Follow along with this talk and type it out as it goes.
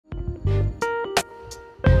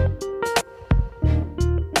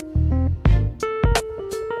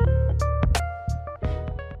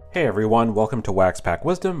Hey everyone, welcome to Wax Pack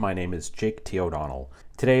Wisdom. My name is Jake T. O'Donnell.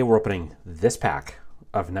 Today we're opening this pack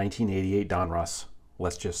of 1988 Donruss.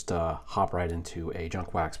 Let's just hop right into a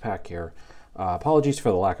junk wax pack here. Apologies for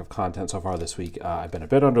the lack of content so far this week. I've been a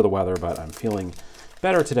bit under the weather, but I'm feeling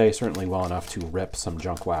better today, certainly well enough to rip some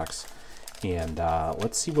junk wax. And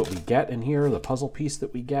let's see what we get in here, the puzzle piece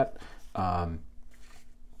that we get.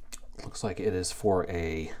 Looks like it is for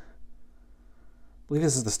a... I believe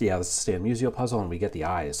this is this is Stan Musial puzzle, and we get the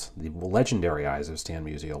eyes, the legendary eyes of Stan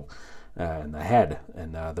Musial, and the head,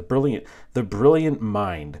 and the brilliant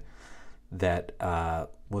mind that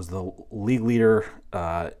was the league leader,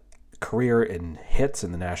 career in hits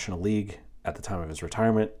in the National League at the time of his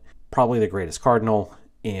retirement, probably the greatest Cardinal,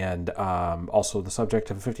 and also the subject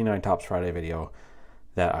of a 59 Tops Friday video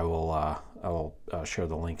that I will share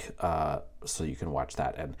the link so you can watch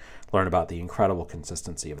that and learn about the incredible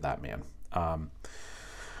consistency of that man.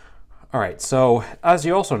 All right, so as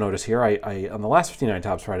you also notice here, I on the last 59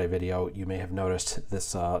 Tops Friday video, you may have noticed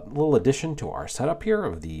this little addition to our setup here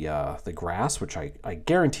of the grass, which I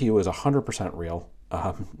guarantee you is 100% real.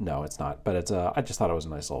 No, it's not, but it's I just thought it was a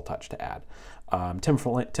nice little touch to add. Tim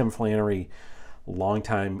Flannery,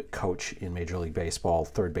 longtime coach in Major League Baseball,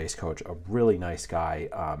 third base coach, a really nice guy,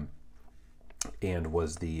 and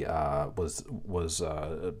was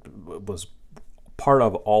part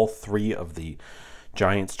of all three of the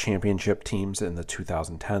Giants championship teams in the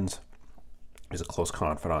 2010s. He's a close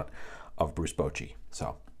confidant of Bruce Bochy.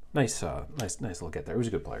 So nice little get there. He was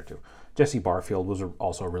a good player too. Jesse Barfield was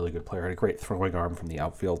also a really good player. Had a great throwing arm from the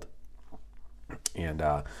outfield, and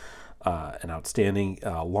an outstanding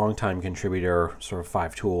longtime contributor, sort of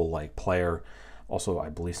five-tool like player. Also, I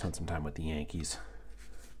believe spent some time with the Yankees.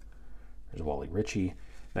 There's Wally Ritchie.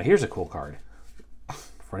 Now here's a cool card,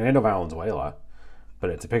 Fernando Valenzuela, but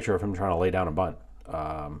it's a picture of him trying to lay down a bunt.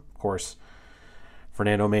 Of course,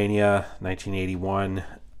 Fernando Mania, 1981,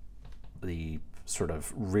 the sort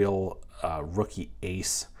of real rookie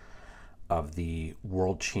ace of the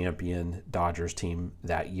world champion Dodgers team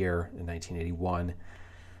that year in 1981.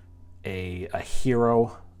 A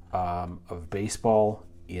hero of baseball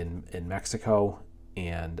in Mexico,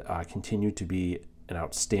 and continued to be an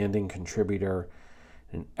outstanding contributor,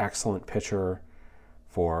 an excellent pitcher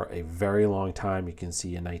for a very long time. You can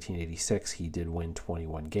see in 1986 he did win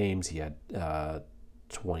 21 games. He had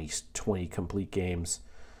 20 complete games.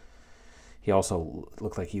 He also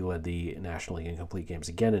looked like he led the National League in complete games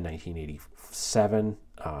again in 1987.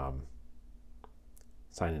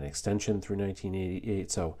 Signed an extension through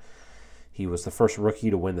 1988. So he was the first rookie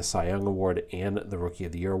to win the Cy Young Award and the Rookie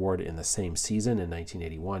of the Year Award in the same season in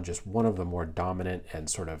 1981. Just one of the more dominant and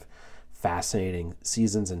sort of fascinating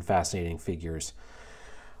seasons and fascinating figures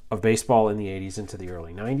of baseball in the 80s into the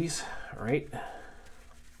early 90s. All right.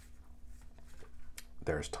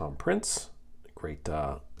 There's Tom Prince, great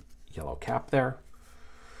yellow cap there.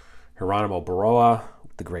 Geronimo Baroa,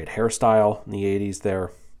 the great hairstyle in the 80s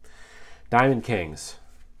there. Diamond Kings,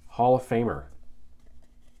 Hall of Famer,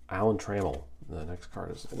 Alan Trammell. The next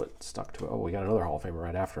card is a little stuck to it. Oh, we got another Hall of Famer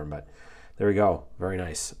right after him, but there we go. Very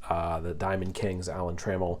nice. The Diamond Kings, Alan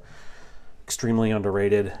Trammell, extremely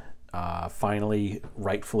underrated. Finally,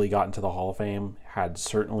 rightfully got into the Hall of Fame. Had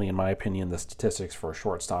certainly, in my opinion, the statistics for a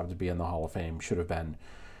shortstop to be in the Hall of Fame. Should have been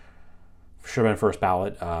first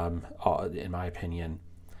ballot, in my opinion.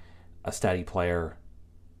 A steady player,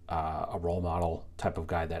 a role model type of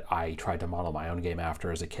guy that I tried to model my own game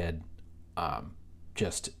after as a kid.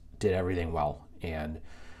 Just did everything well, and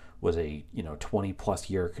was a 20+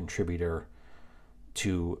 year contributor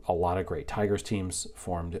to a lot of great Tigers teams.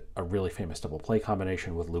 Formed a really famous double play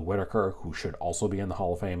combination with Lou Whitaker, who should also be in the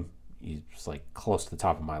Hall of Fame. He's like close to the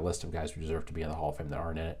top of my list of guys who deserve to be in the Hall of Fame that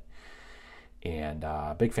aren't in it. And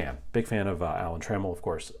big fan of Alan Trammell. Of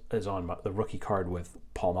course, is on the rookie card with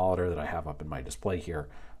Paul Molitor that I have up in my display here.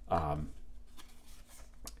 For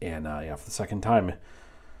the second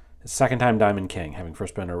time Diamond King, having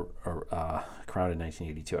first been crowned in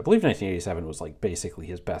 1982. I believe 1987 was like basically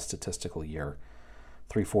his best statistical year.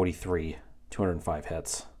 343, 205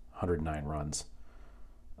 hits, 109 runs,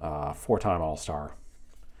 four-time All-Star.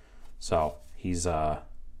 So he's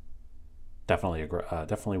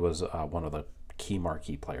definitely was one of the key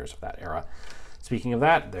marquee players of that era. Speaking of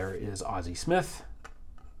that, there is Ozzie Smith,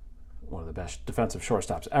 one of the best defensive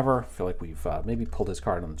shortstops ever. I feel like we've maybe pulled his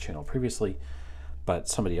card on the channel previously, but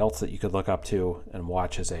somebody else that you could look up to and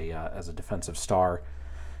watch as a defensive star.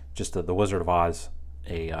 Just the Wizard of Oz,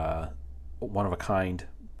 a one-of-a-kind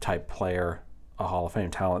type player, a Hall of Fame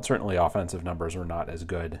talent. Certainly offensive numbers are not as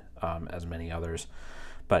good as many others,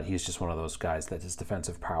 but he's just one of those guys that his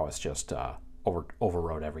defensive prowess just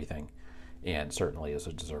overrode everything. and certainly is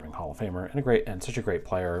a deserving Hall of Famer and such a great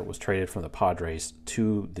player. Was traded from the Padres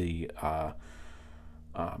to the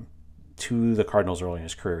Cardinals early in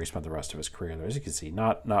his career. He spent the rest of his career there. As you can see,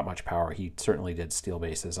 not much power. He certainly did steal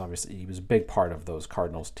bases. Obviously, he was a big part of those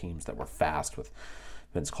Cardinals teams that were fast with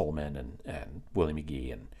Vince Coleman and Willie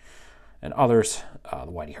McGee and others,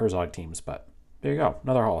 the Whitey Herzog teams. But there you go,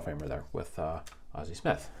 another Hall of Famer there with Ozzie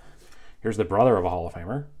Smith. Here's the brother of a Hall of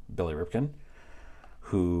Famer, Billy Ripken,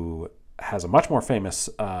 who has a much more famous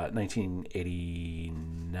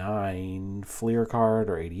 1989 Fleer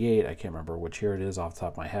card, or 88. I can't remember which year it is off the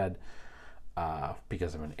top of my head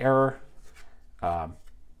because of an error. It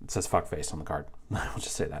says fuckface on the card. I'll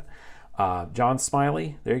just say that. John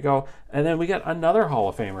Smiley, there you go. And then we got another Hall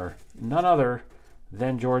of Famer, none other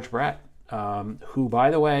than George Brett, who,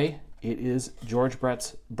 by the way, it is George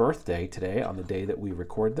Brett's birthday today on the day that we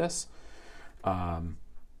record this.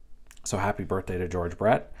 So happy birthday to George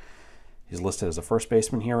Brett. He's listed as a first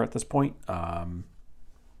baseman here at this point,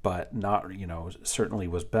 but not, certainly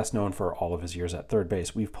was best known for all of his years at third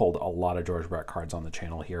base. We've pulled a lot of George Brett cards on the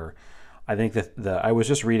channel here. I think that I was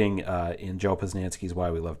just reading in Joe Posnanski's Why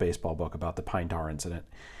We Love Baseball book about the Pine Tar incident,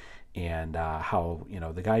 and how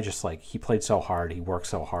the guy just, like, he played so hard, he worked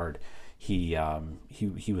so hard, he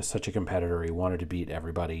was such a competitor, he wanted to beat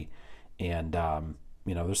everybody, and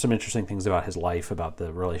there's some interesting things about his life, about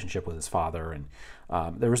the relationship with his father, and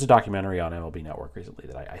there was a documentary on MLB Network recently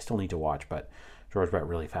that I still need to watch, but George Brett,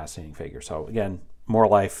 really fascinating figure. So again, more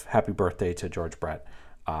life, happy birthday to George Brett,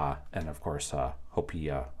 and of course, hope he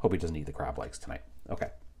doesn't eat the crab legs tonight. Okay,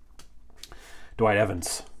 Dwight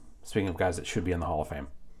Evans. Speaking of guys that should be in the Hall of Fame,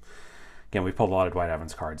 again, we pulled a lot of Dwight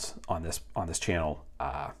Evans cards on this channel.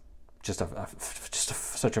 Just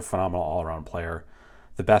such a phenomenal all-around player,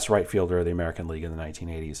 the best right fielder of the American League in the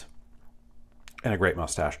 1980s, and a great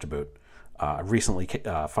mustache to boot. Recently,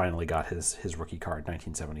 finally got his rookie card,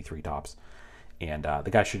 1973 Topps, and the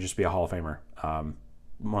guy should just be a Hall of Famer.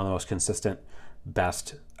 One of the most consistent,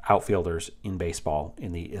 best outfielders in baseball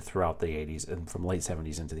throughout the 80s and from late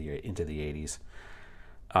 70s into the 80s.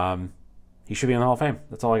 He should be in the Hall of Fame.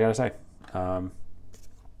 That's all I gotta say.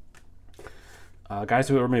 Guys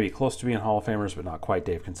who are maybe close to being Hall of Famers, but not quite: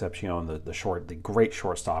 Dave Concepcion, the great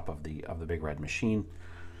shortstop of the Big Red Machine.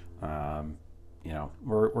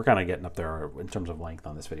 We're kind of getting up there in terms of length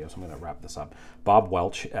on this video, so I'm going to wrap this up. Bob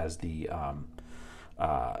Welch as the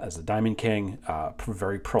Diamond King,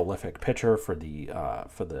 very prolific pitcher for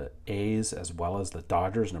the A's as well as the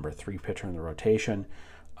Dodgers, number 3 pitcher in the rotation,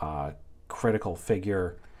 critical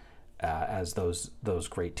figure as those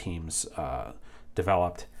great teams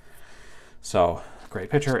developed. So great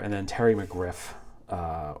pitcher. And then Terry McGriff,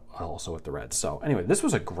 also with the Reds. So anyway, this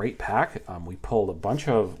was a great pack. We pulled a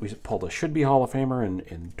should-be Hall of Famer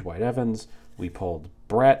in Dwight Evans. We pulled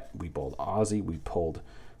Brett. We pulled Ozzie. We pulled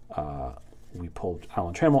Alan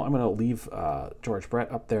Trammell. I'm going to leave George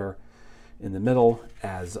Brett up there in the middle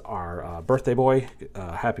as our birthday boy.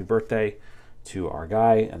 Happy birthday to our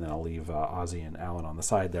guy. And then I'll leave Ozzie and Alan on the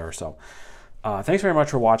side there. So thanks very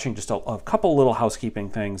much for watching. Just a couple little housekeeping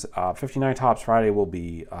things. 59 Topps Friday will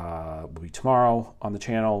be tomorrow on the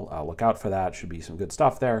channel. Look out for that. Should be some good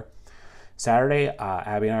stuff there. Saturday,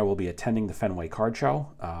 Abby and I will be attending the Fenway Card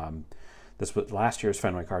Show. Last year's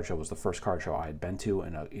Fenway Card Show was the first card show I had been to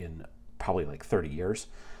in probably like 30 years.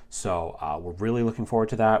 So we're really looking forward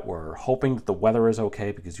to that. We're hoping that the weather is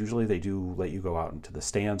okay, because usually they do let you go out into the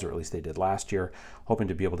stands, or at least they did last year. Hoping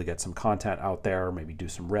to be able to get some content out there, maybe do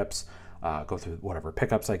some rips. Go through whatever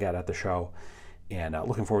pickups I get at the show, and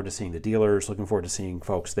looking forward to seeing the dealers, looking forward to seeing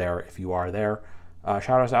folks there. If you are there,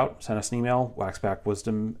 shout us out, send us an email,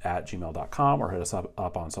 waxbackwisdom@gmail.com, or hit us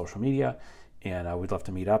up on social media, and we'd love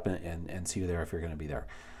to meet up and see you there if you're going to be there.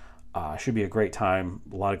 Should be a great time.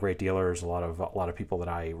 A lot of great dealers, a lot of people that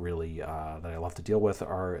I really that I love to deal with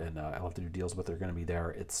and I love to do deals with are going to be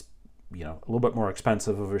there. It's a little bit more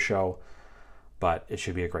expensive of a show, but it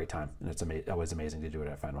should be a great time, and it's always amazing to do it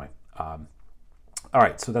at Fenway. All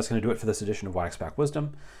right, so that's going to do it for this edition of Waxback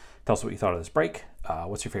Wisdom. Tell us what you thought of this break.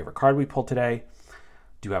 What's your favorite card we pulled today?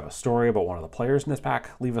 Do you have a story about one of the players in this pack?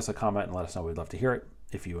 Leave us a comment and let us know. We'd love to hear it.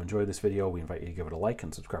 If you enjoyed this video, we invite you to give it a like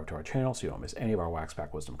and subscribe to our channel so you don't miss any of our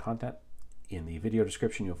Waxback Wisdom content. In the video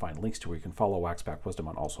description, you'll find links to where you can follow Waxback Wisdom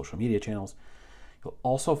on all social media channels. You'll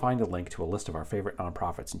also find a link to a list of our favorite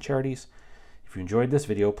nonprofits and charities. If you enjoyed this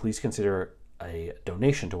video, please consider a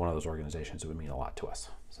donation to one of those organizations. It would mean a lot to us.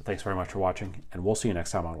 So thanks very much for watching, and we'll see you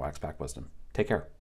next time on Waxback Wisdom. Take care.